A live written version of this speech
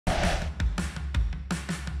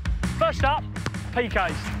First up,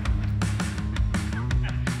 PKs.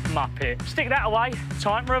 Muppet. Stick that away.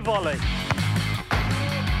 Time for a volley.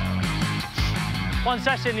 Once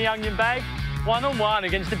that's in the onion bag, one-on-one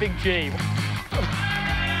against the big G.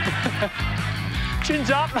 Chins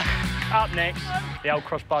up. Up next, the old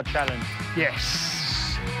crossbar challenge.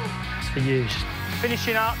 Yes. That's for use.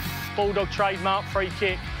 Finishing up, Bulldog trademark, free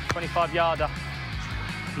kick, 25-yarder.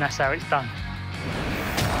 And that's how it's done.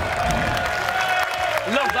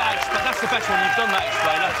 Love that explain. That's the best one. You've done that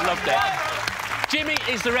explain. I've loved it. Jimmy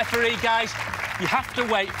is the referee, guys. You have to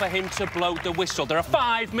wait for him to blow the whistle. There are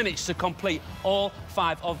 5 minutes to complete all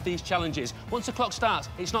 5 of these challenges. Once the clock starts,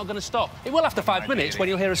 it's not going to stop. It will after 5 minutes when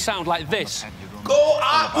you'll hear a sound like this. Go,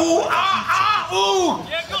 ooh, ooh!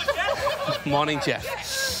 Yeah, good, Jeff. Morning, Jeff.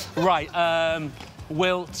 Right,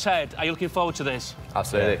 Will, Ted, are you looking forward to this?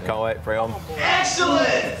 Absolutely. Can't wait. Bring on.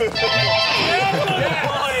 Excellent!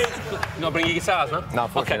 You're not bringing your guitars, no? No,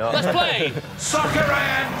 unfortunately not. Let's play! Soccer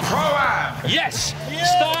and Pro-Am! Yes!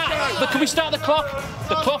 Start! Can we start the clock?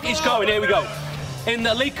 The clock is going. Here we go. In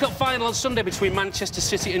the League Cup final on Sunday between Manchester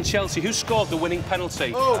City and Chelsea, who scored the winning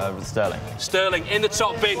penalty? Sterling. Sterling, in the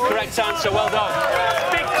top bin. Correct answer. Well done.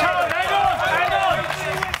 Big toe. Hang on. Hang on.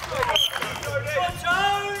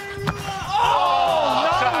 Oh,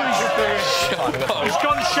 no. He's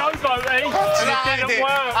gone showboaty. It didn't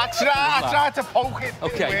work. I tried to poke it.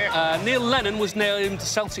 OK, Neil Lennon was named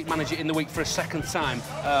Celtic manager in the week for a second time.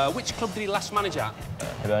 Which club did he last manage at?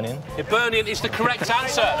 Hibernian. Hibernian is the correct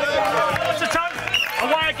answer. What's the tone?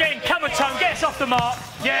 Away again. Come on, Tone. Get us off the mark.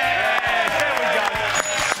 Yeah. There we go.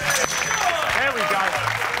 There we go.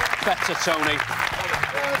 Better, Tony.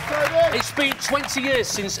 It's been 20 years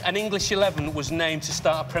since an English 11 was named to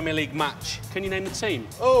start a Premier League match. Can you name the team?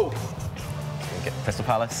 Oh. Crystal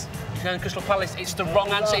Palace. Crystal Palace. It's the wrong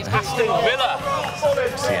answer. It's Aston Villa.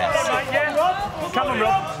 Yes. Yeah. Come on,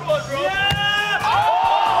 Rob. Yeah. Oh,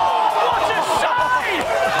 what a save!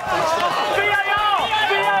 VAR!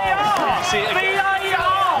 VAR! See it again. VAR!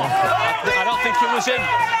 I don't think it was him.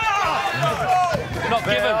 Not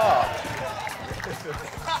given.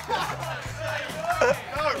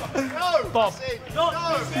 No! Bob. Is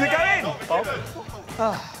it going in? Bob.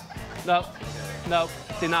 No. No.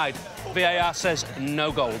 Denied. VAR says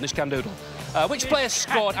no goal. This can doodle. Which player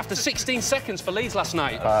scored after 16 seconds for Leeds last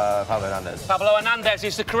night? Pablo Hernandez. Pablo Hernandez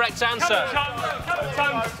is the correct answer.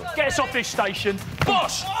 Come on, Tone. Get us off this station.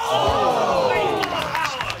 Bosh!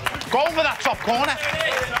 Go for that top corner.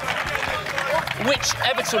 Which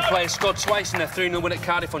Everton player scored twice in their 3-0 win at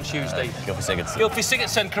Cardiff on Tuesday? Gylfi Sigurdsson. Gylfi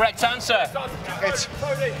Sigurdsson, correct answer. It's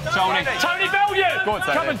Tony. Tony Bellew! Go on,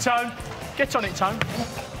 Tony. Come on, Tone. Get on it, Tone.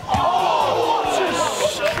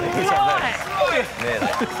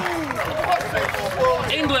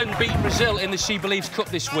 England beat Brazil in the She Believes Cup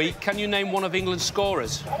this week. Can you name one of England's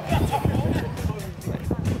scorers?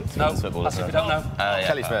 No, that's if you don't know.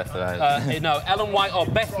 Kelly Smith. No, Ellen White or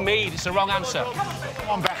Beth Mead. It's the wrong answer. come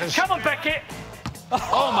on, Beckett. Come on, Beckett.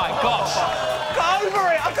 Oh, my gosh. I got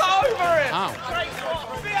over it. I got over it. Ow.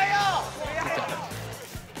 VAR.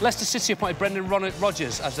 Leicester City appointed Brendan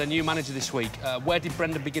Rodgers as their new manager this week. Where did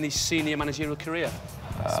Brendan begin his senior managerial career?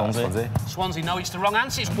 Swansea. Swansea. No, it's the wrong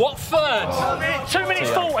answer. It's Watford. 2 minutes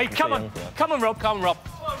 40. Come on. Come on, Rob. Come on, Rob.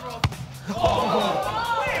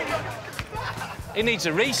 He needs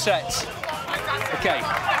a reset. OK.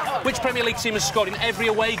 Which Premier League team has scored in every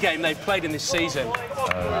away game they've played in this season?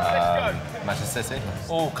 Manchester City.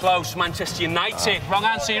 Oh, close. Manchester United. Wrong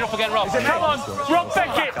answer. You're up again, Rob. Come on. Rob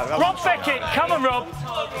Beckett. Rob Beckett. Come on, Rob.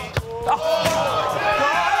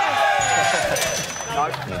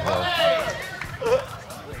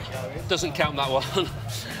 Doesn't count that one.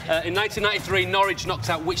 In 1993, Norwich knocked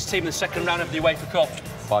out which team in the second round of the UEFA Cup?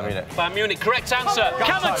 Bayern Munich. Bayern Munich. Correct answer.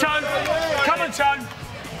 Come on, Tone. Come on, Tone.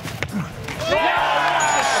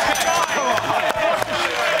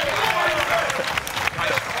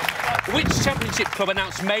 Which Championship club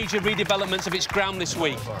announced major redevelopments of its ground this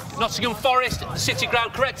week? Nottingham Forest, the City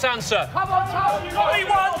ground. Correct answer. Come on, Tone. You've got to be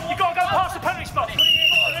one. You've got to go past the penalty spot. Come on,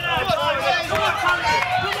 Tony. Come on,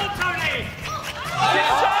 Tony.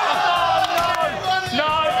 No.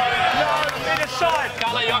 In the side.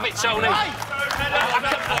 Can't let you have it, Tony. I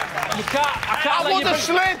can't let you the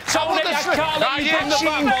slip. Tony, I can't let you bring the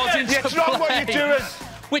backboards into It's not what you're play. doing.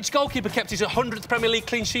 Which goalkeeper kept his 100th Premier League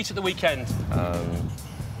clean sheet at the weekend?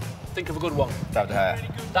 Think of a good one. David De Gea.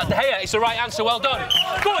 That De Gea. It's the right answer. Well done.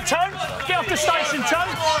 Go on, Tone. Get off the station,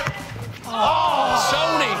 Tone.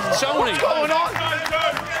 Tony. What's going on?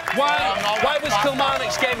 Why was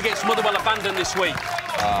Kilmarnock's game against Motherwell abandoned this week?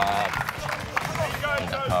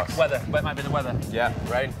 Pass. Weather. Where might be the weather? Yeah,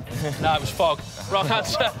 rain. No, it was fog. Wrong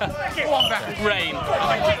answer. Go on, Beckett. Rain.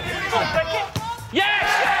 Yes!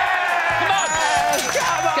 Come on!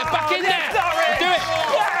 Get back in there! Do it!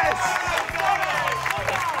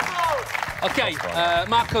 OK,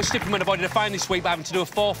 Marco Stipperman avoided a finely sweep by having to do a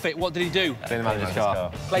forfeit. What did he do? Clean the manager's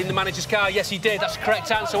car. Clean the manager's car. Yes, he did. That's the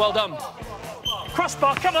correct answer. Well done.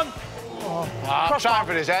 Crossbar, come on. Time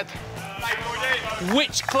for his head.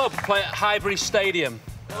 Which club play at Highbury Stadium?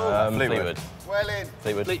 Fleetwood. Well in.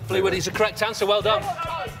 Fleetwood is the correct answer. Well done.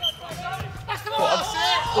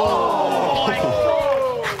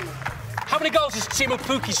 How many goals has Timo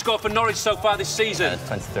Pukki scored for Norwich so far this season?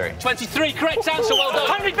 23. 23. Correct answer. Well done.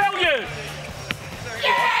 Tony Bellew.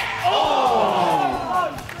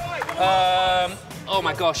 Oh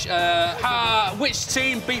my gosh. Which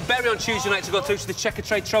team beat Bury on Tuesday night to go through to the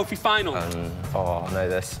Checkatrade Trophy final? Oh, I know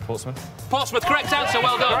this. Portsmouth. Portsmouth. Correct answer.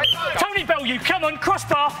 Well done. Tony Bellew, come on,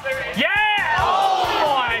 crossbar. Yeah! Oh,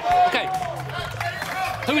 my. OK.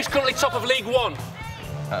 Who is currently top of League One?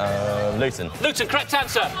 Luton. Luton. Correct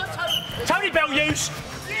answer. Tony Bellew's.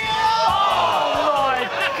 Oh, my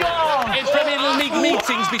God. In Premier League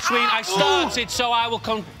meetings between... I started, so I will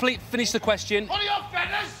finish the question.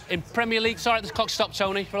 In Premier League... Sorry, the clock stopped,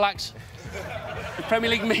 Tony. Relax. In Premier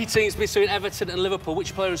League meetings between Everton and Liverpool,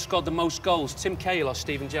 which player has scored the most goals? Tim Cahill or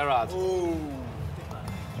Steven Gerrard?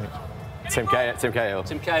 Tim Cahill.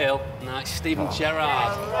 Tim Cahill. Nice. Steven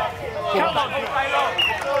Gerrard. Come on.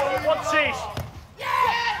 What's this?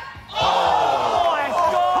 Oh, my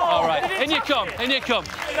God. All right. In you come. In you come.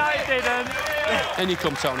 No, it didn't. In you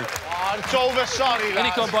come, Tony. It's over, sorry, In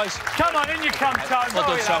you come, boys. Come on, in you come, Tony. Well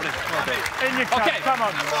done, Tony. Well done. In you come, OK. come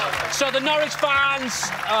on. So the Norwich fans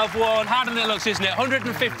have won, harder than it looks, isn't it?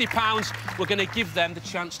 £150. We're going to give them the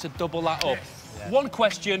chance to double that up. One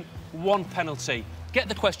question, one penalty. Get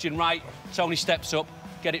the question right, Tony steps up.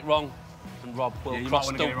 Get it wrong, and Rob will cross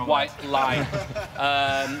the white line.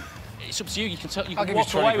 It's up to you. You can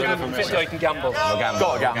walk away with £150 or you can gamble. Got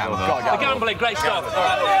to gamble. The gambling, great stuff. All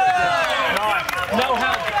right. No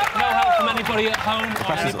help from anybody at home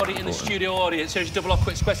or anybody in the studio audience. Here's your double or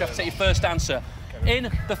quits question. I have to take your first answer. In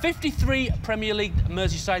the 53 Premier League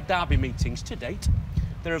Merseyside derby meetings to date,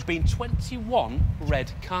 there have been 21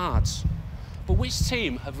 red cards. But which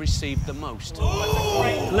team have received the most?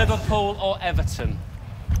 Liverpool or Everton?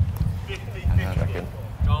 I reckon.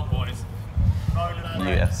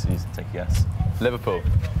 Yes, you take a guess. Liverpool.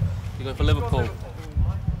 You're going for Liverpool.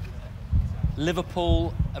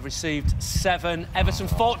 Liverpool have received 7, Everton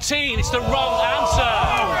 14. It's the wrong answer.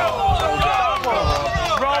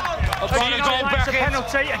 Rob, It's got to go, a Beckett.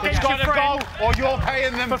 penalty It's against got your to friend go, or you're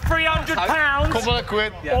paying them for £300 couple of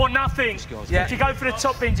quid. or nothing. If you go for the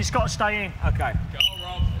top bins, it's got to stay in. OK.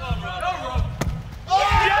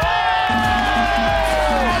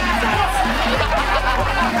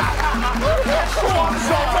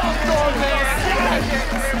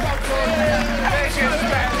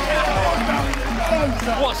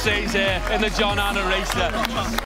 What sees here in the John Anna race there?